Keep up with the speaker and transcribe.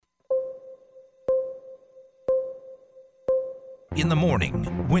In the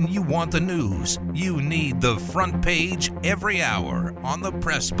morning, when you want the news, you need the front page every hour on the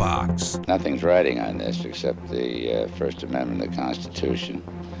Press Box. Nothing's riding on this except the First Amendment of the Constitution,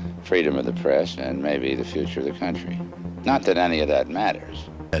 freedom of the press, and maybe the future of the country. Not that any of that matters.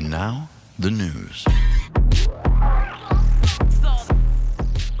 And now, the news.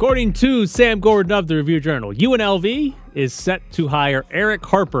 According to Sam Gordon of the Review-Journal, UNLV is set to hire Eric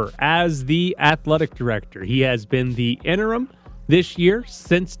Harper as the athletic director. He has been the interim this year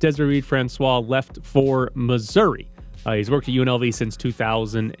since Desiree Reed-Francois left for Missouri. He's worked at UNLV since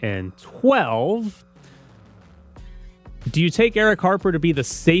 2012. Do you take Eric Harper to be the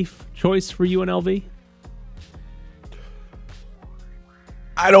safe choice for UNLV?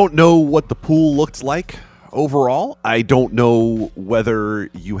 I don't know what the pool looks like overall. I don't know whether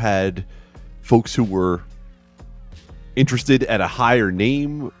you had folks who were interested at a higher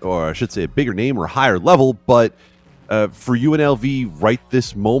name, or I should say a bigger name or a higher level, but for UNLV right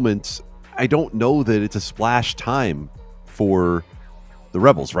this moment, I don't know that it's a splash time for the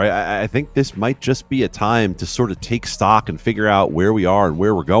Rebels, right? I think this might just be a time to sort of take stock and figure out where we are and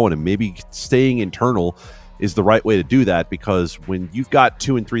where we're going, and maybe staying internal is the right way to do that, because when you've got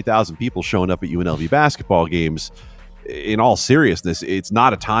 2,000 and 3,000 people showing up at UNLV basketball games, in all seriousness, it's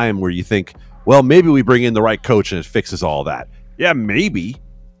not a time where you think, well, maybe we bring in the right coach and it fixes all that. Yeah, maybe.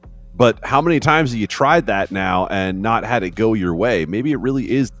 But how many times have you tried that now and not had it go your way? Maybe it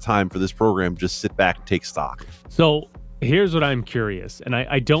really is time for this program to just sit back and take stock. So here's what I'm curious, and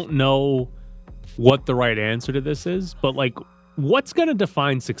I don't know what the right answer to this is, but like, what's going to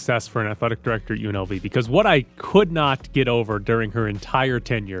define success for an athletic director at UNLV? Because what I could not get over during her entire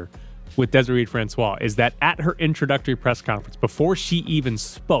tenure with Desiree Reed-Francois is that at her introductory press conference, before she even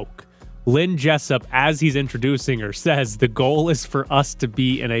spoke, Lynn Jessup, as he's introducing her, says the goal is for us to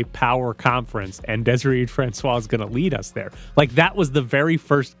be in a power conference, and Desiree Reed-Francois is going to lead us there. Like, that was the very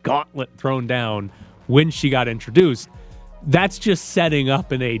first gauntlet thrown down when she got introduced. That's just setting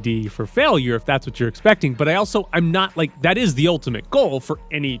up an AD for failure if that's what you're expecting. But I'm not like, that is the ultimate goal for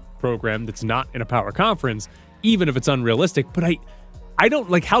any program that's not in a power conference, even if it's unrealistic. But I don't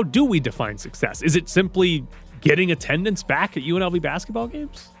like, how do we define success? Is it simply getting attendance back at UNLV basketball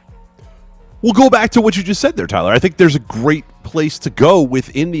games? We'll go back to what you just said there, Tyler. I think there's a great place to go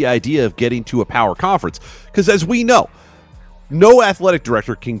within the idea of getting to a power conference. Because as we know, no athletic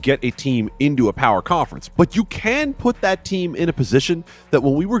director can get a team into a power conference, but you can put that team in a position that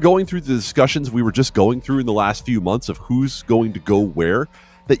when we were going through the discussions we were just going through in the last few months of who's going to go where,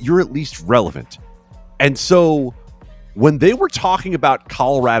 that you're at least relevant. And so when they were talking about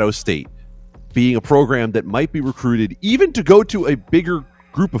Colorado State being a program that might be recruited even to go to a bigger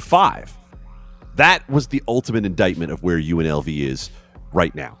group of five, that was the ultimate indictment of where UNLV is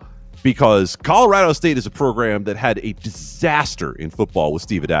right now. Because Colorado State is a program that had a disaster in football with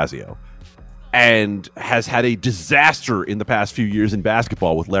Steve Addazio and has had a disaster in the past few years in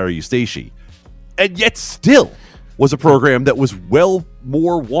basketball with Larry Eustachy, and yet still was a program that was well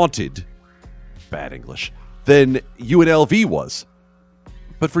more wanted, bad English, than UNLV was.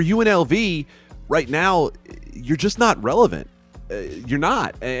 But for UNLV, right now, you're just not relevant. You're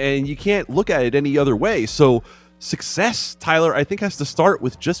not, and you can't look at it any other way. So success, Tyler, I think has to start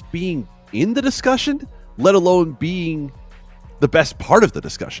with just being in the discussion, let alone being the best part of the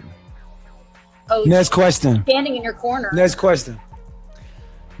discussion. Next question. Standing in your corner. Next question.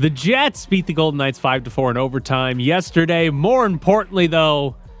 The Jets beat the Golden Knights 5-4 in overtime yesterday. More importantly,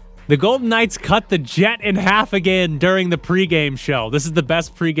 though, the Golden Knights cut the Jet in half again during the pregame show. This is the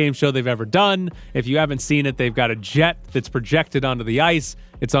best pregame show they've ever done. If you haven't seen it, they've got a jet that's projected onto the ice.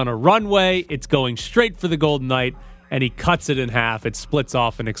 It's on a runway. It's going straight for the Golden Knight, and he cuts it in half. It splits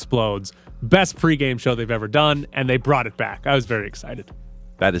off and explodes. Best pregame show they've ever done, and they brought it back. I was very excited.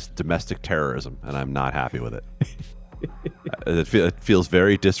 That is domestic terrorism, and I'm not happy with it. It feels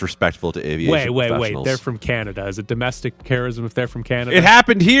very disrespectful to aviation professionals. Wait. They're from Canada. Is it domestic terrorism if they're from Canada? It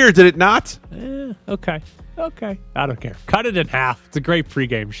happened here, did it not? Okay. I don't care. Cut it in half. It's a great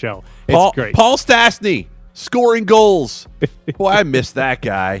pregame show. It's great. Paul Stastny scoring goals. Boy, I miss that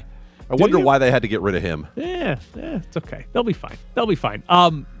guy. I wonder why they had to get rid of him. Yeah, it's okay. They'll be fine.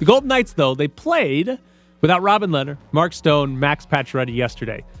 The Golden Knights, though, they played without Robin Lehner, Mark Stone, Max Pacioretty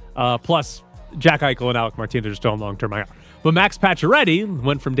yesterday. Plus, Jack Eichel and Alec Martinez are still on long-term IR. But Max Pacioretty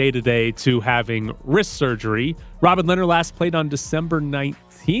went from day-to-day to having wrist surgery. Robin Lehner last played on December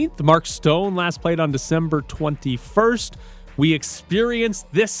 19th. Mark Stone last played on December 21st. We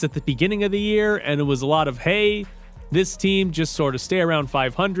experienced this at the beginning of the year, and it was a lot of, hey, this team just sort of stay around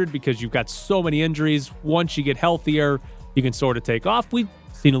 500 because you've got so many injuries. Once you get healthier, you can sort of take off. We've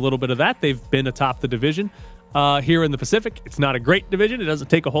seen a little bit of that. They've been atop the division. here in the Pacific. It's not a great division. It doesn't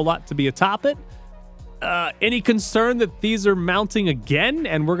take a whole lot to be atop it. Any concern that these are mounting again,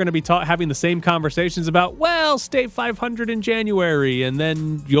 and we're going to be having the same conversations about, well, stay 500 in January, and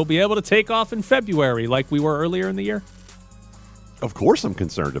then you'll be able to take off in February like we were earlier in the year? Of course I'm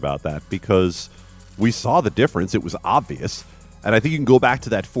concerned about that because we saw the difference. It was obvious. And I think you can go back to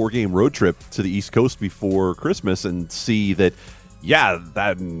that 4-game road trip to the East Coast before Christmas and see that,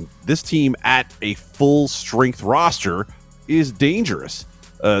 that this team at a full-strength roster is dangerous.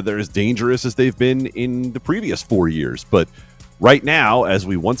 They're as dangerous as they've been in the previous 4 years. But right now, as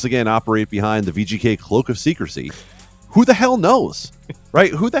we once again operate behind the VGK cloak of secrecy, who the hell knows,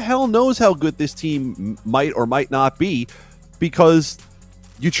 right? Who the hell knows how good this team might or might not be, because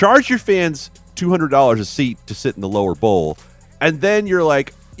you charge your fans $200 a seat to sit in the lower bowl, and then you're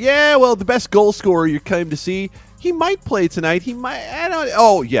like, the best goal scorer you came to see, he might play tonight.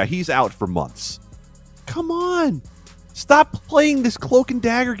 He's out for months. Come on. Stop playing this cloak and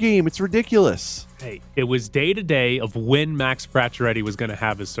dagger game. It's ridiculous. Hey, it was day to day of when Max Pacioretty was going to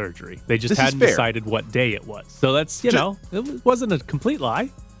have his surgery. They just hadn't decided what day it was. So that's, it wasn't a complete lie.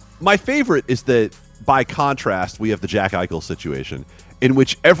 My favorite is that, by contrast, we have the Jack Eichel situation, in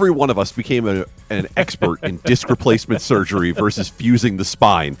which every one of us became an expert in disc replacement surgery versus fusing the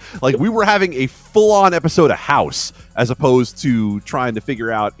spine. Like, we were having a full-on episode of House, as opposed to trying to figure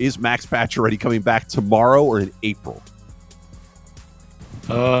out, is Max Pacioretty coming back tomorrow or in April?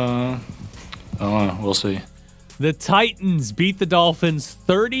 We'll see. The Titans beat the Dolphins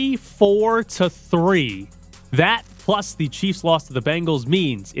 34-3. That plus the Chiefs' loss to the Bengals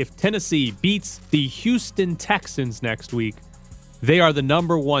means if Tennessee beats the Houston Texans next week, they are the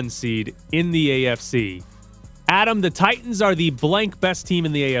number 1 seed in the AFC. Adam, the Titans are the blank best team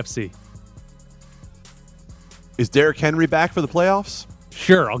in the AFC. Is Derrick Henry back for the playoffs?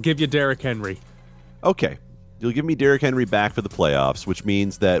 Sure, I'll give you Derrick Henry. Okay. You'll give me Derrick Henry back for the playoffs, which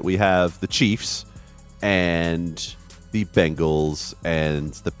means that we have the Chiefs and the Bengals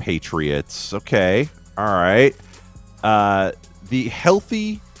and the Patriots. Okay. All right. The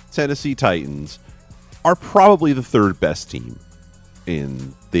healthy Tennessee Titans are probably the 3rd best team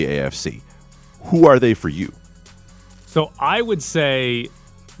in the AFC. Who are they for you? So I would say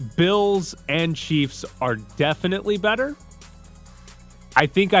Bills and Chiefs are definitely better. I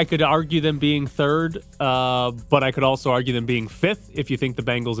think I could argue them being 3rd, but I could also argue them being 5th if you think the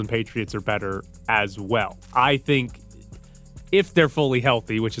Bengals and Patriots are better as well. I think if they're fully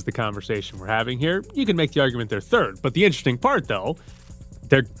healthy, which is the conversation we're having here, you can make the argument they're 3rd. But the interesting part, though,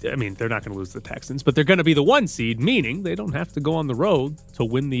 they're not going to lose to the Texans, but they're going to be the 1 seed, meaning they don't have to go on the road to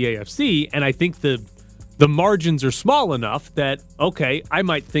win the AFC. And I think the margins are small enough that, okay, I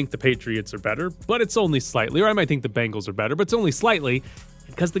might think the Patriots are better, but it's only slightly. Or I might think the Bengals are better, but it's only slightly.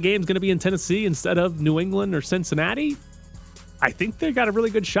 Because the game's going to be in Tennessee instead of New England or Cincinnati, I think they've got a really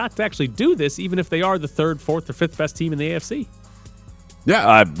good shot to actually do this, even if they are the 3rd, 4th, or 5th best team in the AFC.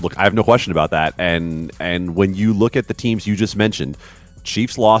 Yeah, look, I have no question about that. And when you look at the teams you just mentioned,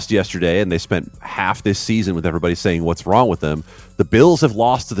 Chiefs lost yesterday, and they spent half this season with everybody saying what's wrong with them. The Bills have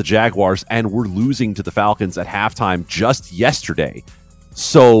lost to the Jaguars and were losing to the Falcons at halftime just yesterday.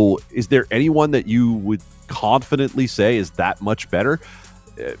 So is there anyone that you would confidently say is that much better?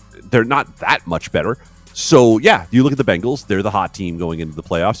 They're not that much better. So, yeah, you look at the Bengals. They're the hot team going into the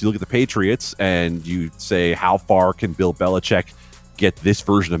playoffs. You look at the Patriots, and you say, how far can Bill Belichick get this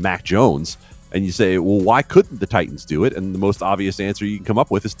version of Mac Jones? And you say, well, why couldn't the Titans do it? And the most obvious answer you can come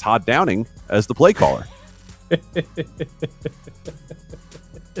up with is Todd Downing as the play caller.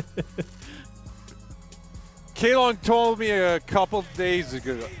 Kalon told me a couple days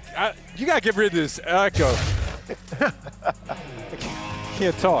ago, you got to get rid of this echo. I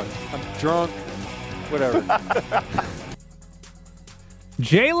can't talk. I'm drunk. Whatever.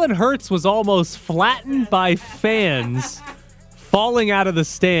 Jalen Hurts was almost flattened by fans falling out of the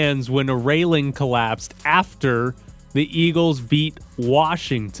stands when a railing collapsed after the Eagles beat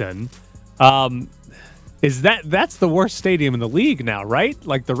Washington. That's the worst stadium in the league now, right?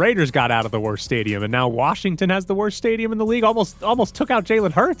 Like, the Raiders got out of the worst stadium, and now Washington has the worst stadium in the league. Almost took out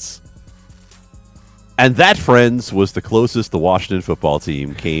Jalen Hurts. And that, friends, was the closest the Washington football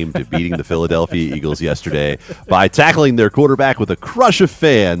team came to beating the Philadelphia Eagles yesterday by tackling their quarterback with a crush of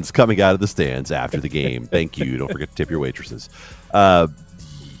fans coming out of the stands after the game. Thank you. Don't forget to tip your waitresses. And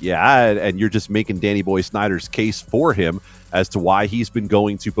you're just making Danny Boy Snyder's case for him as to why he's been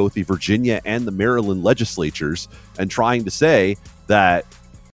going to both the Virginia and the Maryland legislatures and trying to say that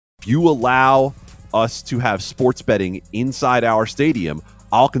if you allow us to have sports betting inside our stadium,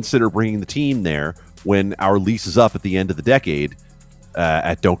 I'll consider bringing the team there when our lease is up at the end of the decade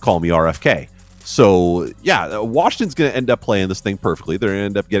at Don't Call Me RFK. So, yeah, Washington's going to end up playing this thing perfectly. They're going to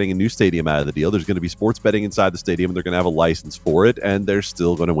end up getting a new stadium out of the deal. There's going to be sports betting inside the stadium. They're going to have a license for it, and they're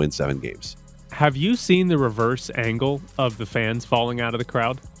still going to win 7 games. Have you seen the reverse angle of the fans falling out of the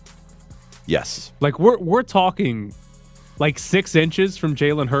crowd? Yes. Like, we're talking like 6 inches from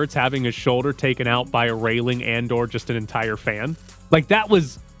Jalen Hurts having his shoulder taken out by a railing and or just an entire fan. Like, that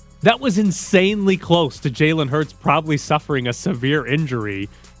was insanely close to Jalen Hurts probably suffering a severe injury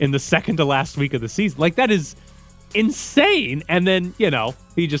in the second to last week of the season. Like, that is insane. And then,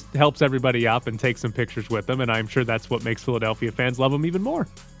 he just helps everybody up and takes some pictures with them. And I'm sure that's what makes Philadelphia fans love him even more.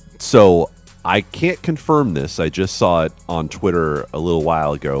 So I can't confirm this. I just saw it on Twitter a little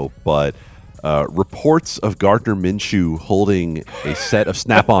while ago, but reports of Gardner Minshew holding a set of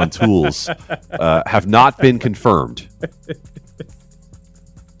Snap-on tools have not been confirmed.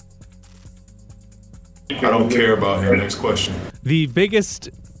 I don't care about him. Next question. The biggest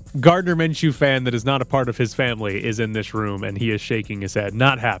Gardner Minshew fan that is not a part of his family is in this room, and he is shaking his head,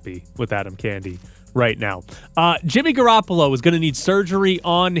 not happy with Adam Candy right now. Jimmy Garoppolo is going to need surgery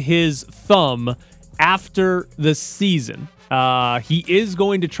on his thumb after the season. He is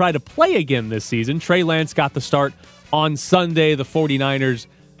going to try to play again this season. Trey Lance got the start on Sunday. The 49ers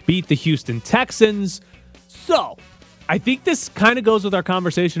beat the Houston Texans. So I think this kind of goes with our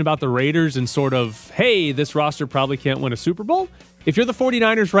conversation about the Raiders and sort of, hey, this roster probably can't win a Super Bowl. If you're the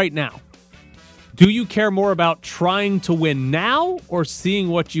 49ers right now, do you care more about trying to win now or seeing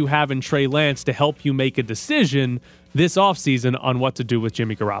what you have in Trey Lance to help you make a decision this offseason on what to do with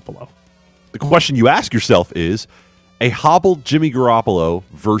Jimmy Garoppolo? The question you ask yourself is a hobbled Jimmy Garoppolo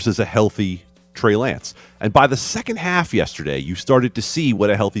versus a healthy Trey Lance. And by the second half yesterday, you started to see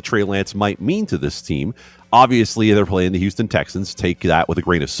what a healthy Trey Lance might mean to this team. Obviously, they're playing the Houston Texans. Take that with a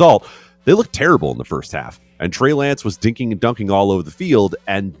grain of salt. They looked terrible in the first half. And Trey Lance was dinking and dunking all over the field,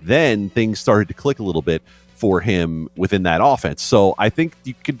 and then things started to click a little bit for him within that offense. So I think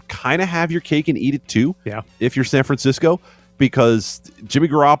you could kind of have your cake and eat it too, if you're San Francisco, because Jimmy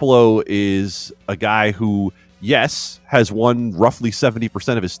Garoppolo is a guy who, yes, has won roughly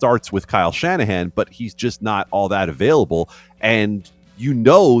 70% of his starts with Kyle Shanahan, but he's just not all that available. And you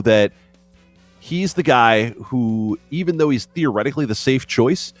know that he's the guy who, even though he's theoretically the safe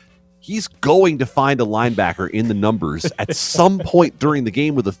choice, he's going to find a linebacker in the numbers at some point during the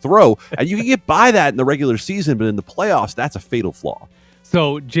game with a throw. And you can get by that in the regular season, but in the playoffs, that's a fatal flaw.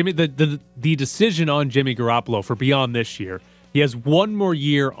 So, Jimmy, the decision on Jimmy Garoppolo for beyond this year, he has one more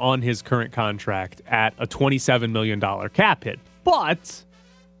year on his current contract at a $27 million cap hit. But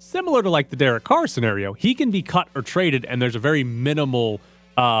similar to like the Derek Carr scenario, he can be cut or traded, and there's a very minimal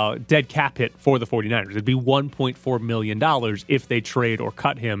dead cap hit for the 49ers. It'd be $1.4 million if they trade or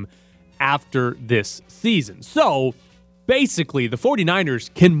cut him after this season. So basically, the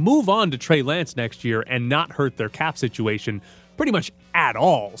 49ers can move on to Trey Lance next year and not hurt their cap situation pretty much at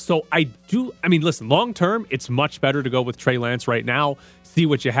all. So listen, long term, it's much better to go with Trey Lance right now, see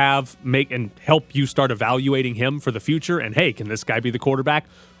what you have, make and help you start evaluating him for the future. And hey, can this guy be the quarterback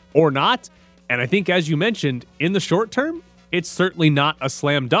or not? And I think, as you mentioned, in the short term, it's certainly not a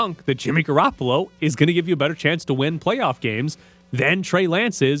slam dunk that Jimmy Garoppolo is going to give you a better chance to win playoff games than Trey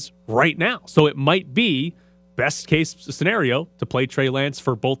Lance is right now. So it might be best case scenario to play Trey Lance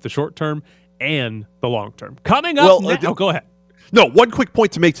for both the short term and the long term. Coming up now, go ahead. No, one quick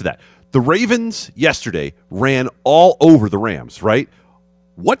point to make to that. The Ravens yesterday ran all over the Rams, right?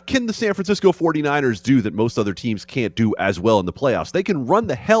 What can the San Francisco 49ers do that most other teams can't do as well in the playoffs? They can run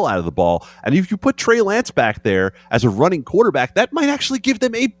the hell out of the ball, and if you put Trey Lance back there as a running quarterback, that might actually give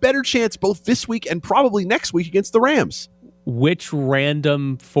them a better chance both this week and probably next week against the Rams. Which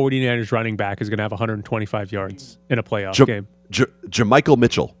random 49ers running back is going to have 125 yards in a playoff game? Jermichael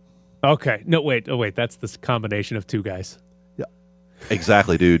Mitchell. Okay. No, wait. Oh, wait. That's this combination of two guys. Yeah,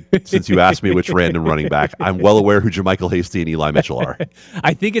 exactly, dude. Since you asked me which random running back, I'm well aware who Jermichael Hasty and Eli Mitchell are.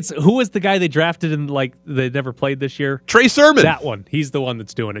 I think who was the guy they drafted and they never played this year? Trey Sermon. That one. He's the one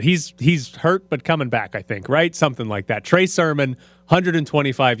that's doing it. He's hurt but coming back, I think, right? Something like that. Trey Sermon,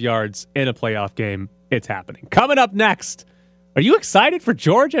 125 yards in a playoff game. It's happening. Coming up next. Are you excited for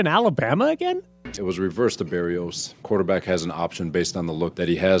Georgia and Alabama again? It was reversed to Berrios. Quarterback has an option based on the look that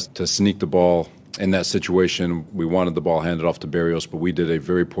he has to sneak the ball. In that situation, we wanted the ball handed off to Berrios, but we did a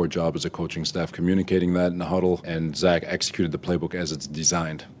very poor job as a coaching staff communicating that in the huddle, and Zach executed the playbook as it's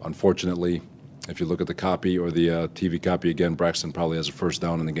designed. Unfortunately, if you look at the copy or the TV copy again, Braxton probably has a first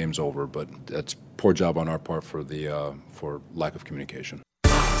down and the game's over, but that's poor job on our part for lack of communication.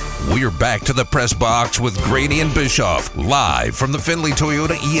 We're back to the press box with Grady and Bischoff, live from the Findlay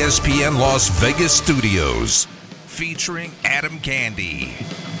Toyota ESPN Las Vegas studios, featuring Adam Candy.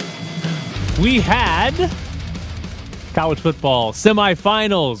 We had college football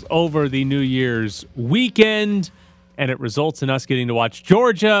semifinals over the New Year's weekend, and it results in us getting to watch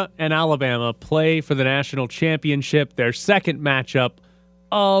Georgia and Alabama play for the national championship, their second matchup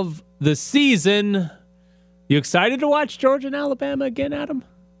of the season. You excited to watch Georgia and Alabama again, Adam?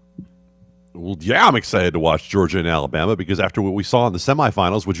 Well, yeah, I'm excited to watch Georgia and Alabama because after what we saw in the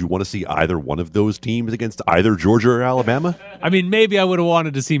semifinals, would you want to see either one of those teams against either Georgia or Alabama? I mean, maybe I would have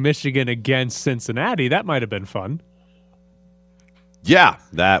wanted to see Michigan against Cincinnati. That might have been fun. Yeah,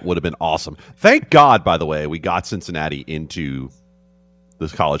 that would have been awesome. Thank God, by the way, we got Cincinnati into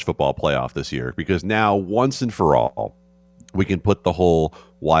this college football playoff this year because now, once and for all, we can put the whole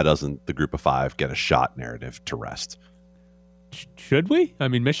why doesn't the group of five get a shot narrative to rest. Should we? I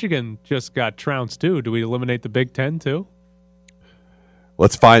mean, Michigan just got trounced too. Do we eliminate the Big Ten too?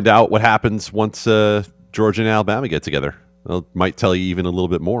 Let's find out what happens once Georgia and Alabama get together. It might tell you even a little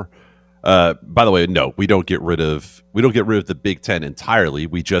bit more. By the way, no, we don't get rid of the Big Ten entirely.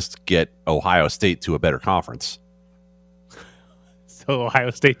 We just get Ohio State to a better conference. So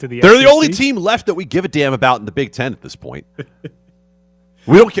Ohio State to the They're SEC? the only team left that we give a damn about in the Big Ten at this point.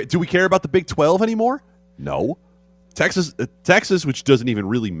 We don't care. Do we care about the Big 12 anymore? No. Texas, which doesn't even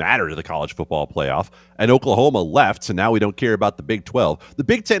really matter to the college football playoff, and Oklahoma left, so now we don't care about the Big 12. The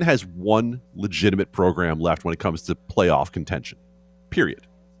Big 10 has one legitimate program left when it comes to playoff contention. Period.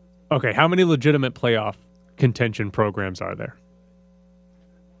 Okay, how many legitimate playoff contention programs are there?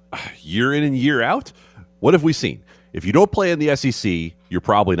 Year in and year out? What have we seen? If you don't play in the SEC, you're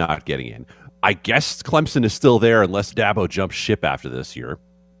probably not getting in. I guess Clemson is still there unless Dabo jumps ship after this year.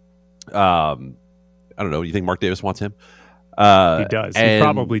 I don't know. You think Mark Davis wants him? He does. He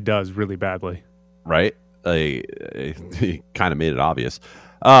probably does really badly. Right? He kind of made it obvious.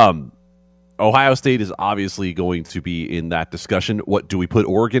 Ohio State is obviously going to be in that discussion. What do we put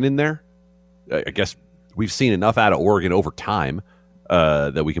Oregon in there? I guess we've seen enough out of Oregon over time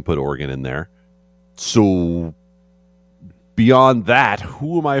that we can put Oregon in there. So beyond that,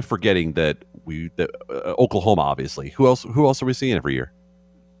 who am I forgetting that Oklahoma, obviously. Who else are we seeing every year?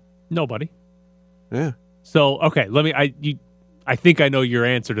 Nobody. Yeah. So, okay, I think I know your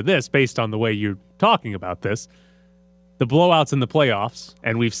answer to this based on the way you're talking about this. The blowouts in the playoffs,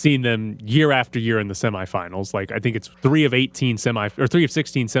 and we've seen them year after year in the semifinals. Like I think it's 3 of 16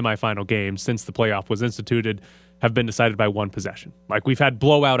 semifinal games since the playoff was instituted have been decided by one possession. Like we've had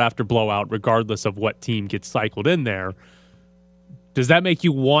blowout after blowout, regardless of what team gets cycled in there. Does that make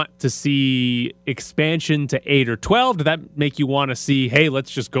you want to see expansion to 8 or 12? Does that make you want to see, hey,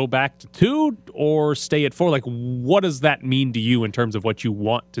 let's just go back to 2 or stay at 4? Like, what does that mean to you in terms of what you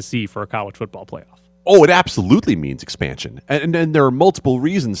want to see for a college football playoff? Oh, it absolutely means expansion. And there are multiple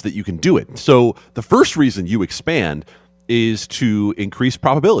reasons that you can do it. So the first reason you expand is to increase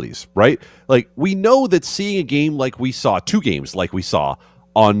probabilities, right? Like, we know that seeing a game like we saw, 2 games like we saw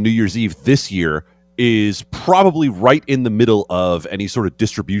on New Year's Eve this year is probably right in the middle of any sort of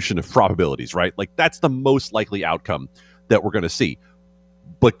distribution of probabilities, right? Like that's the most likely outcome that we're going to see.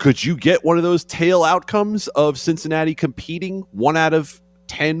 But could you get one of those tail outcomes of Cincinnati competing 1 out of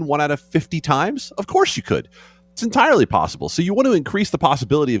 10, 1 out of 50 times? Of course you could. It's entirely possible. So you want to increase the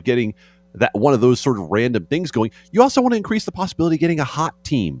possibility of getting that one of those sort of random things going. You also want to increase the possibility of getting a hot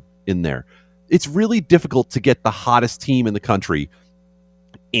team in there. It's really difficult to get the hottest team in the country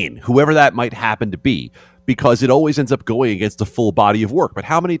in, whoever that might happen to be, because it always ends up going against a full body of work. But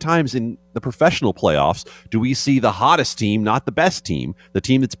how many times in the professional playoffs do we see the hottest team, not the best team, the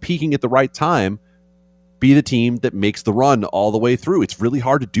team that's peaking at the right time, be the team that makes the run all the way through? It's really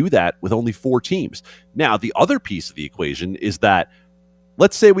hard to do that with only 4 teams. Now, the other piece of the equation is that,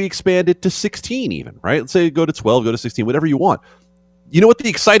 let's say we expand it to 16 even, right? Let's say go to 12, go to 16, whatever you want. You know what the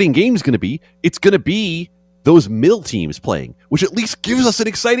exciting game is going to be? It's going to be those middle teams playing, which at least gives us an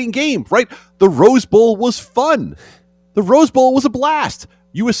exciting game, right? The Rose Bowl was fun. The Rose Bowl was a blast.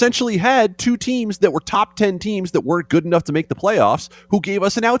 You essentially had 2 teams that were top 10 teams that weren't good enough to make the playoffs who gave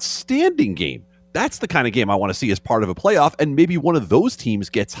us an outstanding game. That's the kind of game I want to see as part of a playoff, and maybe one of those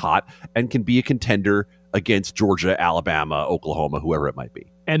teams gets hot and can be a contender against Georgia, Alabama, Oklahoma, whoever it might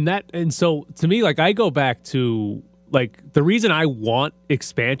be. And so to me, like I go back to like the reason I want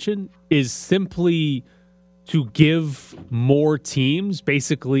expansion is simply to give more teams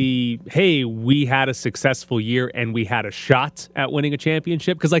basically, hey, we had a successful year and we had a shot at winning a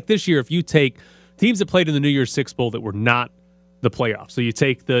championship. Because like this year, if you take teams that played in the New Year's Six Bowl that were not the playoffs, so you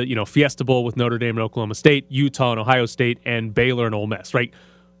take the Fiesta Bowl with Notre Dame and Oklahoma State, Utah and Ohio State, and Baylor and Ole Miss, right?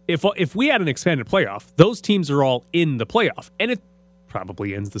 If we had an expanded playoff, those teams are all in the playoff, and it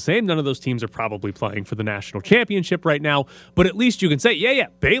probably ends the same. None of those teams are probably playing for the national championship right now, but at least you can say, yeah,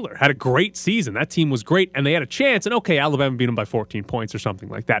 Baylor had a great season. That team was great, and they had a chance, and okay, Alabama beat them by 14 points or something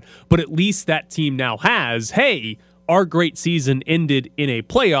like that. But at least that team now has, hey, our great season ended in a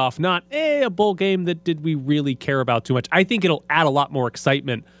playoff, not a bowl game that did we really care about too much. I think it'll add a lot more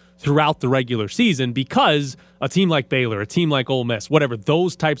excitement throughout the regular season because a team like Baylor, a team like Ole Miss, whatever,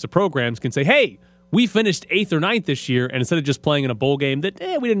 those types of programs can say, hey, we finished 8th or 9th this year, and instead of just playing in a bowl game that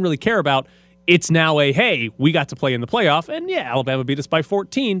we didn't really care about, it's now a, hey, we got to play in the playoff, and yeah, Alabama beat us by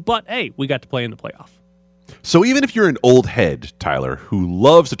 14, but hey, we got to play in the playoff. So even if you're an old head, Tyler, who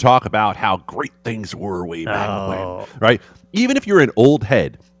loves to talk about how great things were way back when, right? Even if you're an old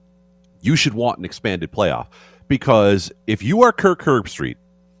head, you should want an expanded playoff because if you are Kirk Herbstreit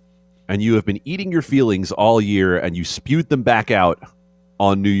and you have been eating your feelings all year and you spewed them back out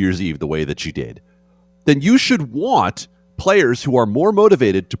on New Year's Eve the way that you did, then you should want players who are more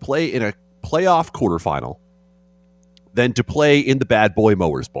motivated to play in a playoff quarterfinal than to play in the Bad Boy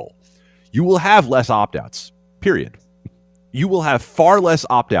Mowers Bowl. You will have less opt-outs, period. You will have far less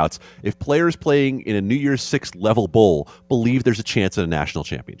opt-outs if players playing in a New Year's Six level bowl believe there's a chance at a national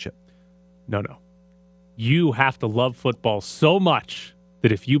championship. No. You have to love football so much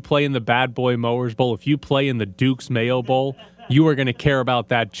that if you play in the Bad Boy Mowers Bowl, if you play in the Duke's Mayo Bowl, you are going to care about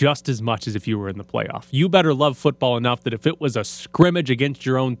that just as much as if you were in the playoff. You better love football enough that if it was a scrimmage against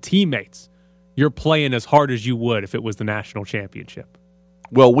your own teammates, you're playing as hard as you would if it was the national championship.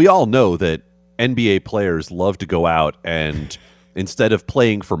 Well, we all know that NBA players love to go out and instead of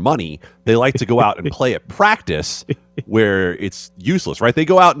playing for money, they like to go out and play at practice where it's useless, right? They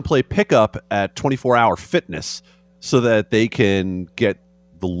go out and play pickup at 24-hour fitness so that they can get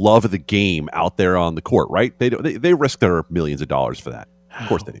the love of the game out there on the court, right? They risk their millions of dollars for that. Of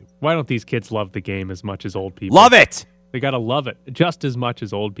course they do. Why don't these kids love the game as much as old people? Love it! They got to love it just as much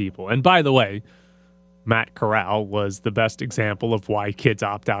as old people. And by the way, Matt Corral was the best example of why kids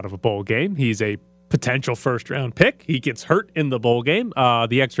opt out of a bowl game. He's a potential first-round pick. He gets hurt in the bowl game.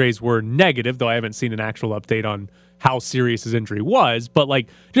 The x-rays were negative, though I haven't seen an actual update on how serious his injury was. But,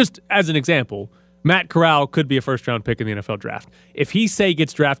 just as an example, Matt Corral could be a first-round pick in the NFL draft. If he, say,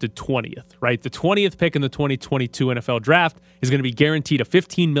 gets drafted 20th, right, the 20th pick in the 2022 NFL draft is going to be guaranteed a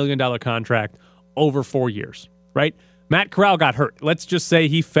 $15 million contract over 4 years, right? Matt Corral got hurt. Let's just say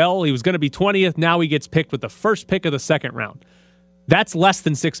he fell. He was going to be 20th. Now he gets picked with the first pick of the second round. That's less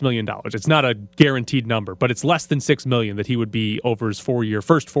than $6 million. It's not a guaranteed number, but it's less than $6 million that he would be over his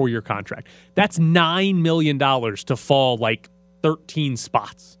first four-year contract. That's $9 million to fall 13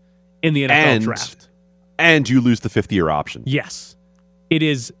 spots in the NFL draft. And you lose the 5th-year option. Yes. It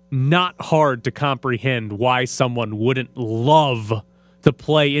is not hard to comprehend why someone wouldn't love to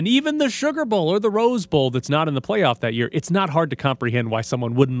play in even the Sugar Bowl or the Rose Bowl that's not in the playoff that year. It's not hard to comprehend why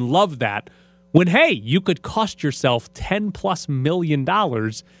someone wouldn't love that when, hey, you could cost yourself $10+ million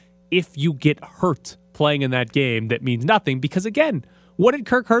if you get hurt playing in that game that means nothing. Because, again, what did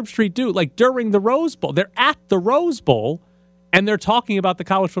Kirk Herbstreit do? During the Rose Bowl, they're at the Rose Bowl, and they're talking about the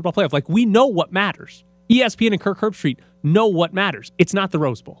college football playoff. We know what matters. ESPN and Kirk Herbstreit know what matters. It's not the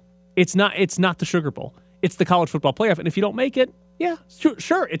Rose Bowl. It's not the Sugar Bowl. It's the college football playoff. And if you don't make it, yeah,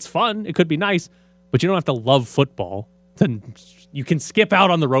 sure, it's fun. It could be nice, but you don't have to love football. Then you can skip out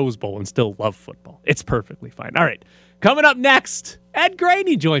on the Rose Bowl and still love football. It's perfectly fine. All right, coming up next, Ed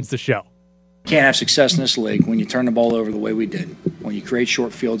Graney joins the show. You can't have success in this league when you turn the ball over the way we did, when you create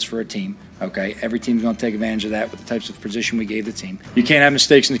short fields for a team. Okay, every team's going to take advantage of that with the types of position we gave the team. You can't have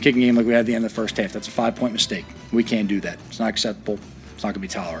mistakes in the kicking game like we had at the end of the first half. That's a 5-point mistake. We can't do that. It's not acceptable. It's not going to be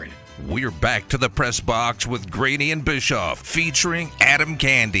tolerated. We're back to the press box with Graney and Bischoff, featuring Adam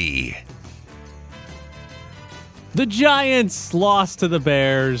Candy. The Giants lost to the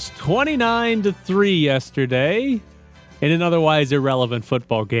Bears 29-3 yesterday in an otherwise irrelevant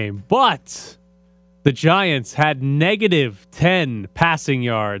football game. But the Giants had -10 passing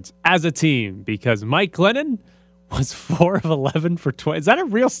yards as a team because Mike Glennon was 4 of 11 for 20. Is that a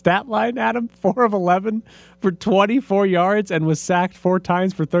real stat line, Adam? 4 of 11 for 24 yards and was sacked 4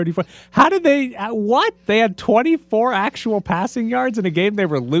 times for 34. How did they, what? They had 24 actual passing yards in a game they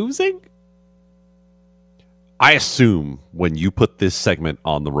were losing? I assume when you put this segment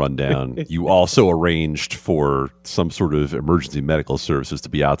on the rundown, you also arranged for some sort of emergency medical services to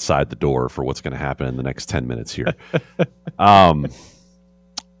be outside the door for what's going to happen in the next 10 minutes here.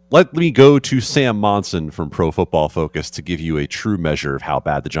 Let me go to Sam Monson from Pro Football Focus to give you a true measure of how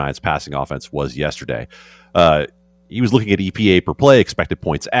bad the Giants' passing offense was yesterday. He was looking at EPA per play, expected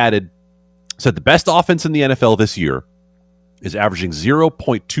points added, said the best offense in the NFL this year is averaging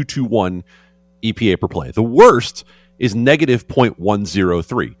 0.221 EPA per play. The worst is negative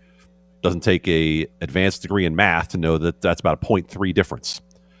 0.103. Doesn't take a advanced degree in math to know that that's about a 0.3 difference.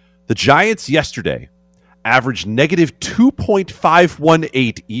 The Giants yesterday averaged negative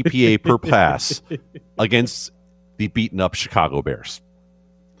 2.518 EPA per pass against the beaten-up Chicago Bears.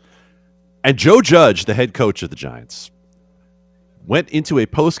 And Joe Judge, the head coach of the Giants, went into a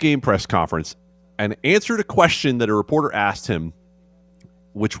post-game press conference and answered a question that a reporter asked him,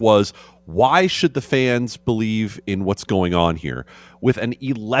 which was, why should the fans believe in what's going on here, with an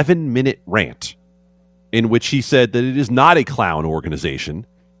 11-minute rant in which he said that it is not a clown organization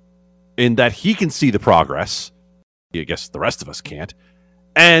and that he can see the progress. I guess the rest of us can't.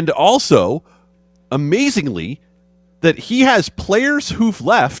 And also, amazingly, that he has players who've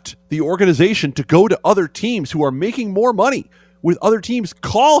left the organization to go to other teams who are making more money with other teams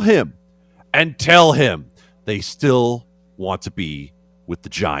call him and tell him they still want to be with the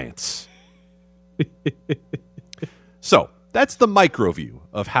Giants. So that's the micro view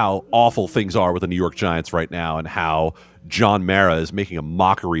of how awful things are with the New York Giants right now and how John Mara is making a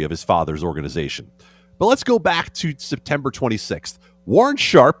mockery of his father's organization. But let's go back to September 26th. Warren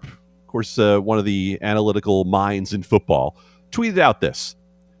Sharp, of course, one of the analytical minds in football, tweeted out this.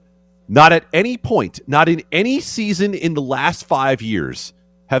 Not at any point, not in any season in the last 5 years,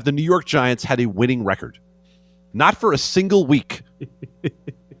 have the New York Giants had a winning record. Not for a single week.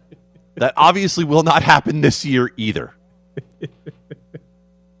 That obviously will not happen this year either.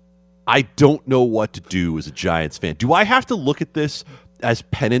 I don't know what to do as a Giants fan. Do I have to look at this as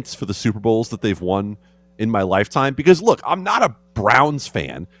penance for the Super Bowls that they've won in my lifetime? Because, look, I'm not a Browns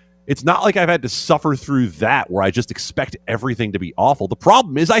fan. It's not like I've had to suffer through that where I just expect everything to be awful. The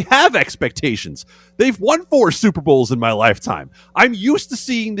problem is I have expectations. They've won 4 Super Bowls in my lifetime. I'm used to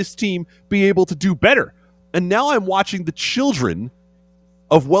seeing this team be able to do better. And now I'm watching the children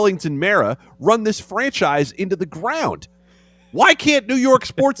of Wellington Mara run this franchise into the ground. Why can't New York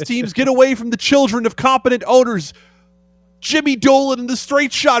sports teams get away from the children of competent owners? Jimmy Dolan and the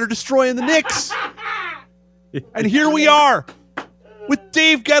Straight Shot are destroying the Knicks. And here we are with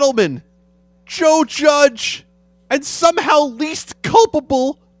Dave Gettleman, Joe Judge, and somehow least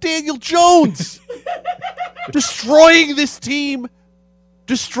culpable Daniel Jones. Destroying this team,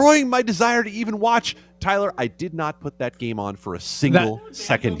 destroying my desire to even watch. Tyler, I did not put that game on for a single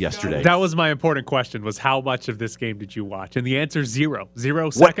second yesterday. That was my important question, was how much of this game did you watch? And the answer is 0.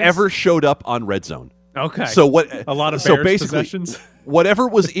 0 seconds? Whatever showed up on Red Zone. Okay. So what? A lot of Bears basically, possessions? Whatever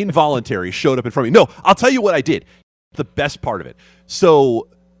was involuntary showed up in front of me. No, I'll tell you what I did. The best part of it. So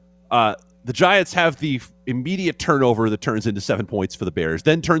the Giants have the immediate turnover that turns into 7 points for the Bears,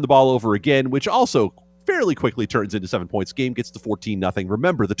 then turn the ball over again, which also fairly quickly turns into 7 points. Game gets to 14-0.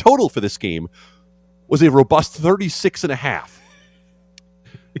 Remember, the total for this game was a robust 36.5.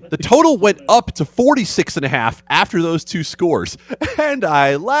 The total went up to 46.5 after those 2 scores. And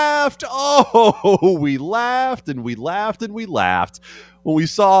I laughed. Oh, we laughed and we laughed and we laughed when we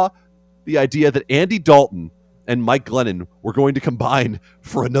saw the idea that Andy Dalton and Mike Glennon were going to combine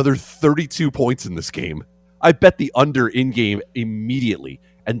for another 32 points in this game. I bet the under in-game immediately,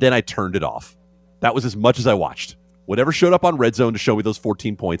 and then I turned it off. That was as much as I watched. Whatever showed up on Red Zone to show me those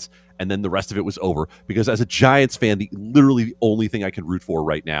 14 points, and then the rest of it was over. Because as a Giants fan, literally the only thing I can root for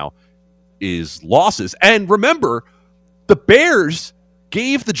right now is losses. And remember, the Bears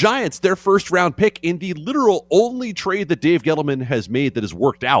gave the Giants their first-round pick in the literal only trade that Dave Gettleman has made that has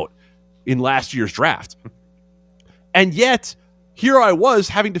worked out in last year's draft. And yet, here I was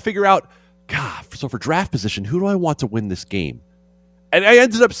having to figure out, God, so for draft position, who do I want to win this game? And I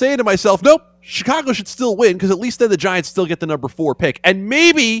ended up saying to myself, nope, Chicago should still win because at least then the Giants still get the number 4 pick. And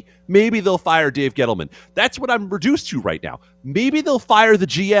maybe they'll fire Dave Gettleman. That's what I'm reduced to right now. Maybe they'll fire the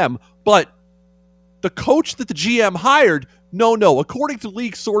GM, but the coach that the GM hired, no. According to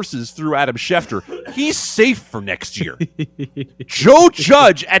league sources through Adam Schefter, he's safe for next year. Joe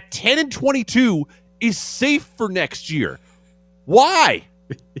Judge at 10-22 is safe for next year. Why?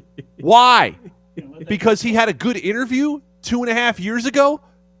 Why? Because he had a good interview 2.5 years ago?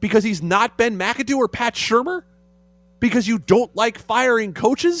 Because he's not Ben McAdoo or Pat Shurmur? Because you don't like firing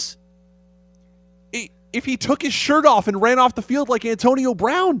coaches? If he took his shirt off and ran off the field like Antonio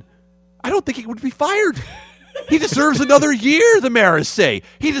Brown, I don't think he would be fired. He deserves another year, the Maras say.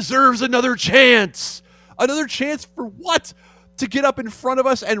 He deserves another chance. Another chance for what? To get up in front of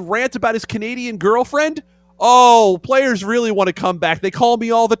us and rant about his Canadian girlfriend? Oh, players really want to come back. They call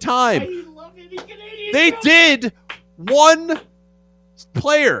me all the time. They did. One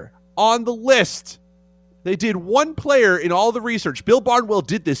player on the list They did one player in all the research. Bill Barnwell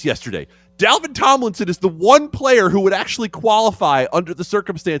did this yesterday. Dalvin Tomlinson is the one player who would actually qualify under the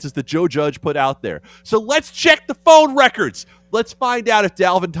circumstances that Joe Judge put out there. So let's check the phone records. Let's find out if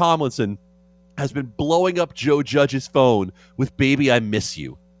Dalvin Tomlinson has been blowing up Joe Judge's phone with "Baby, I Miss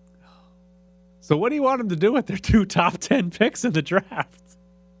You." So what do you want him to do with their 2 top 10 picks in the draft?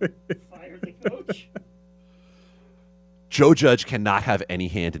 Fire the coach. Joe Judge cannot have any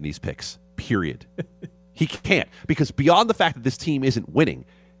hand in these picks, period. He can't, because beyond the fact that this team isn't winning,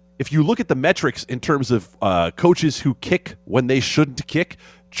 if you look at the metrics in terms of coaches who kick when they shouldn't kick,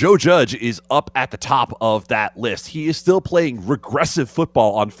 Joe Judge is up at the top of that list. He is still playing regressive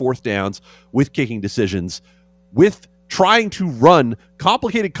football on 4th downs with kicking decisions, with trying to run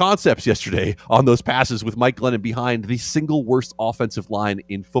complicated concepts yesterday on those passes with Mike Glennon behind the single worst offensive line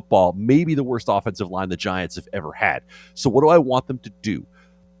in football, maybe the worst offensive line the Giants have ever had. So what do I want them to do?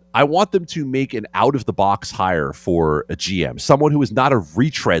 I want them to make an out-of-the-box hire for a GM, someone who is not a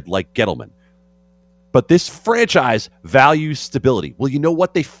retread like Gettleman. But this franchise values stability. Well, you know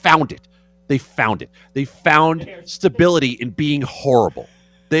what? They found it. They found it. They found stability in being horrible.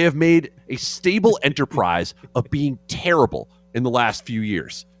 They have made a stable enterprise of being terrible in the last few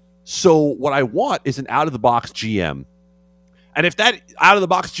years. So what I want is an out-of-the-box GM. And if that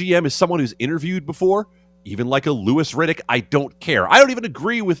out-of-the-box GM is someone who's interviewed before, even like a Louis Riddick, I don't care. I don't even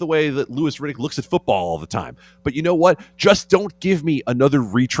agree with the way that Louis Riddick looks at football all the time. But you know what? Just don't give me another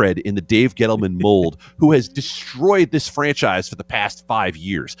retread in the Dave Gettleman mold who has destroyed this franchise for the past 5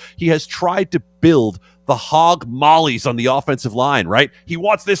 years. He has tried to build the hog mollies on the offensive line, right? He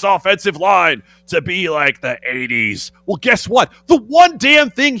wants this offensive line to be like the 80s. Well, guess what? The one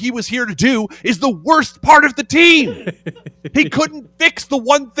damn thing he was here to do is the worst part of the team. He couldn't fix the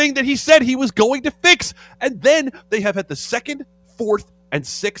one thing that he said he was going to fix. And then they have had the 2nd, 4th, and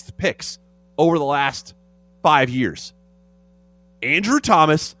 6th picks over the last 5 years. Andrew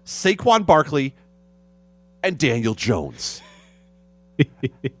Thomas, Saquon Barkley, and Daniel Jones.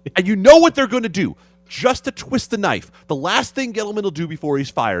 And you know what they're going to do. Just to twist the knife, the last thing Gettleman will do before he's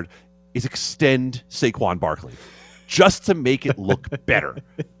fired is extend Saquon Barkley, just to make it look better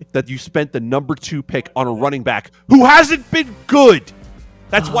that you spent the number 2 pick on a running back who hasn't been good.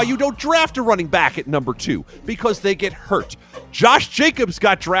 That's why you don't draft a running back at number 2, because they get hurt. Josh Jacobs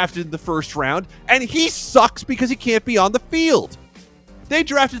got drafted in the 1st round, and he sucks because he can't be on the field. They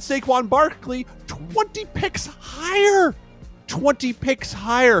drafted Saquon Barkley 20 picks higher. 20 picks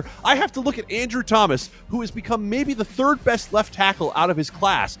higher. I have to look at Andrew Thomas, who has become maybe the 3rd best left tackle out of his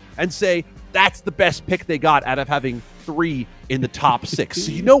class, and say that's the best pick they got out of having 3 in the top 6.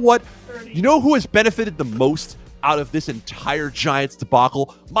 So you know what? You know who has benefited the most out of this entire Giants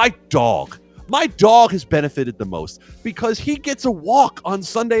debacle? My dog. My dog has benefited the most because he gets a walk on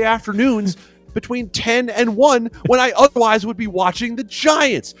Sunday afternoons between 10 and 1 when I otherwise would be watching the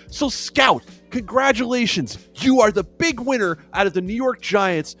Giants. So Scout, congratulations. You are the big winner out of the New York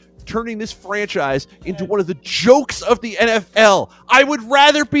Giants, turning this franchise into one of the jokes of the NFL. I would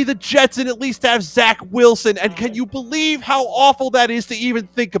rather be the Jets and at least have Zach Wilson. And can you believe how awful that is to even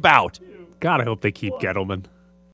think about? God, I hope they keep Gettleman.